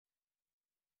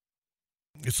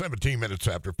It's 17 minutes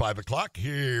after 5 o'clock.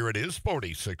 Here it is,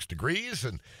 46 degrees,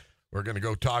 and we're going to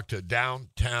go talk to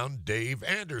downtown Dave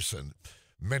Anderson.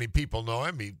 Many people know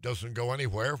him. He doesn't go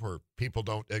anywhere where people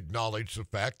don't acknowledge the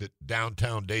fact that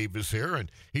downtown Dave is here,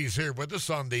 and he's here with us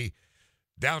on the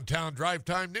Downtown Drive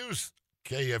Time News,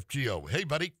 KFGO. Hey,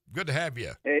 buddy, good to have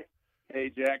you. Hey,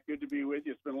 Jack, good to be with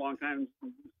you. It's been a long time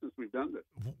since we've done this.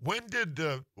 When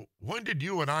did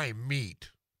you and I meet?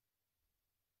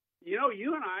 You know,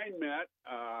 you and I met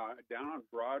down on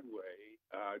Broadway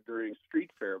during Street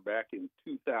Fair back in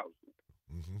 2000.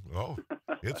 Mm-hmm. Oh,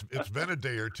 it's been a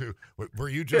day or two. Were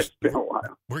you It's been a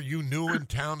while. Were you new in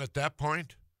town at that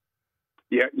point?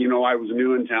 Yeah, you know, I was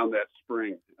new in town that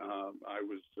spring. I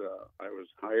was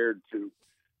hired to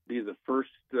be the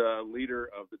first leader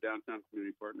of the Downtown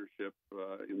Community Partnership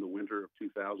in the winter of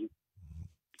 2000,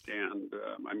 and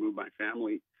I moved my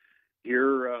family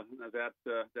here that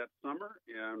summer,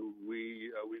 and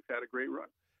we've had a great run.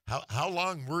 How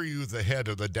long were you the head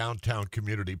of the Downtown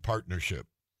Community Partnership?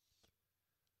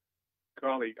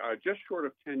 Colleague, just short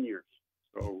of 10 years.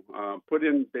 So put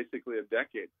in basically a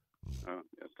decade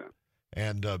at that.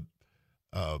 And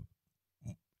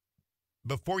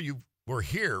before you were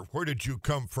here, where did you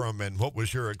come from, and what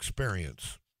was your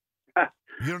experience?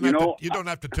 You don't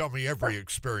have to tell me every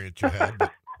experience you had.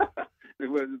 But...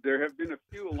 there have been a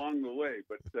few along the way,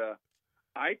 but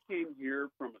I came here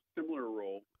from a similar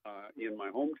role in my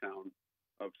hometown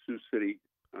of Sioux City,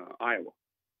 Iowa,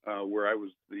 where I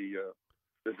was the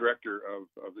director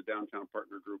of the Downtown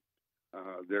Partner Group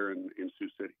there in Sioux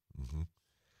City. Mm-hmm.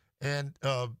 And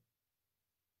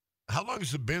how long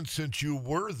has it been since you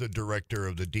were the director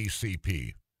of the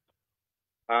DCP?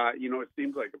 You know, it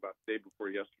seems like about the day before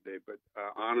yesterday, but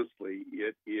honestly,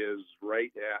 it is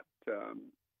right at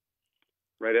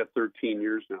 13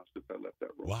 years now since I left that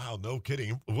role. Wow, no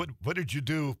kidding. What did you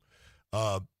do?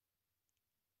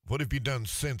 What have you done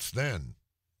since then?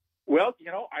 Well,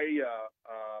 you know,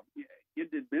 it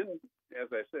had been, as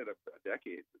I said, a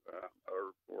decade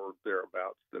or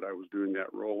thereabouts that I was doing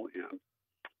that role, and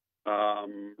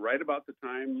right about the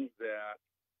time that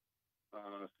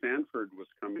Sanford was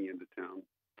coming into town,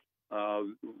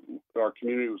 our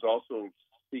community was also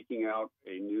seeking out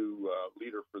a new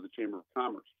leader for the Chamber of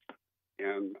Commerce,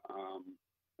 and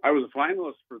I was a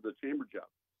finalist for the chamber job,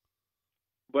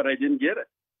 but I didn't get it.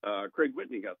 Craig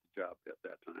Whitney got the job at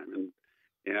that time,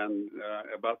 and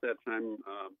about that time,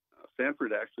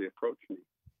 Sanford actually approached me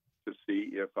to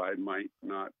see if I might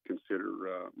not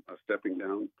consider stepping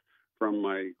down from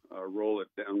my role at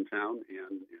downtown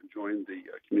and join the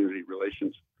community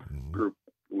relations group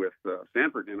with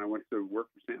Sanford, and I went to work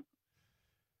for Sanford.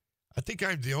 I think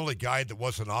I'm the only guy that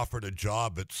wasn't offered a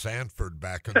job at Sanford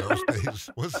back in those days.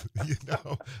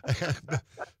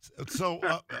 And so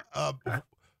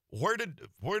where did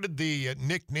the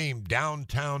nickname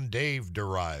Downtown Dave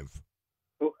derive?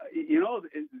 Well, you know,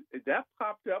 that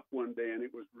popped up one day, and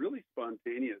it was really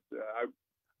spontaneous.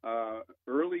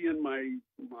 Early in my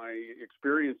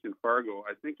experience in Fargo,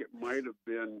 I think it might have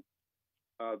been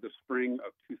the spring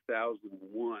of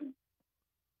 2001.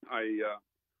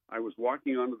 I was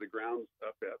walking onto the grounds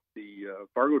up at the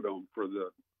Fargo Dome for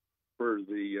the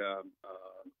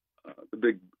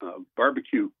big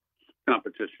barbecue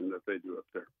competition that they do up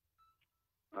there.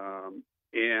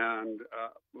 And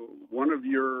one of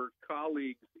your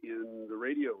colleagues in the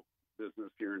radio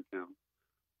business here in town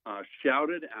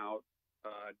shouted out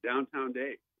Downtown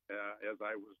Dave as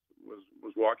I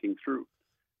was walking through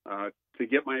to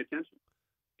get my attention.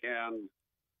 And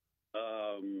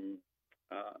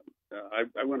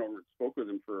I went over and spoke with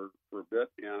him for a bit,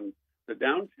 and the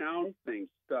downtown thing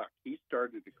stuck. He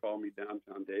started to call me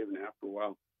Downtown Dave, and after a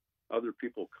while, other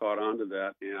people caught on to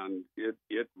that, and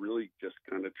it really just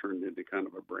kind of turned into kind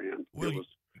of a brand. Well, it was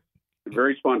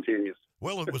very spontaneous.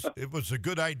 Well, it was a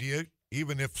good idea,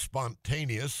 even if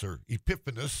spontaneous or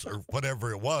epiphanous or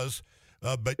whatever it was.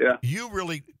 But yeah, you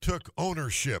really took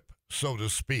ownership, so to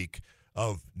speak,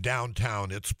 of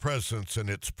downtown, its presence and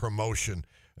its promotion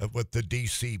with the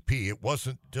DCP. It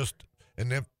wasn't just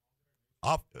an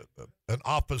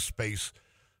office space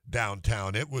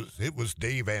downtown. It was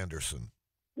Dave Anderson.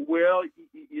 Well,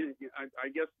 I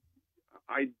guess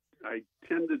I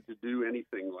tended to do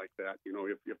anything like that. You know,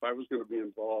 if I was going to be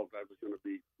involved, I was going to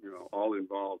be, you know, all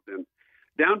involved. And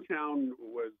downtown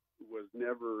was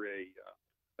never a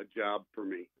job for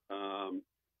me.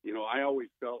 You know, I always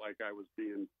felt like I was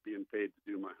being paid to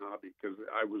do my hobby, because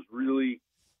I was really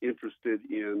interested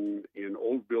in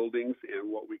old buildings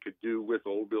and what we could do with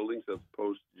old buildings, as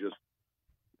opposed to just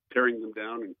tearing them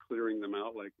down and clearing them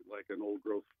out like an old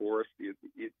growth forest.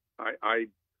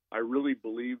 I really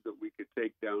believe that we could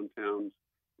take downtowns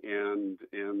and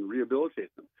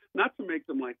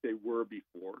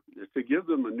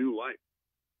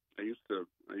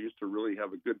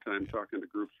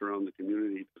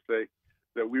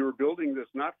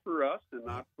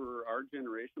our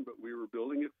generation, but we were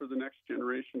building it for the next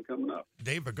generation coming up.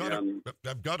 Dave, I've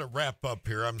got to wrap up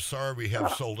here. I'm sorry we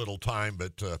have so little time,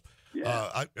 but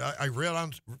I read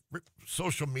on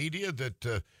social media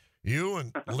that you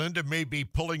and Linda may be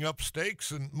pulling up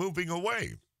stakes and moving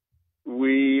away.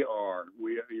 We are.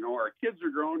 Our kids are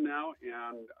grown now,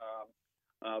 and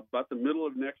about the middle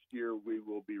of next year, we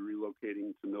will be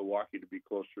relocating to Milwaukee to be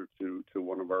closer to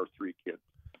one of our 3 kids.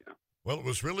 Yeah. Well, it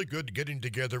was really good getting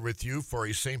together with you for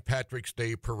a St. Patrick's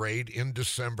Day parade in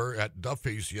December at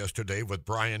Duffy's yesterday with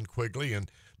Brian Quigley and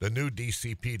the new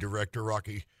DCP director,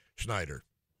 Rocky Schneider.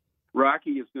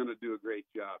 Rocky is going to do a great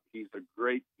job. He's a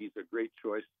great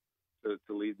choice to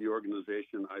lead the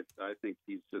organization. I think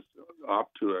he's just off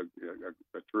to a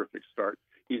terrific start.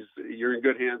 You're in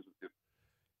good hands with him.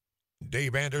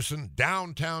 Dave Anderson,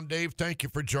 Downtown Dave, thank you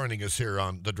for joining us here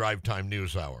on the Drive Time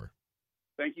News Hour.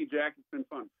 Thank you, Jack. It's been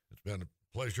fun. It's been a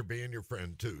pleasure being your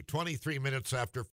friend, too. 23 minutes after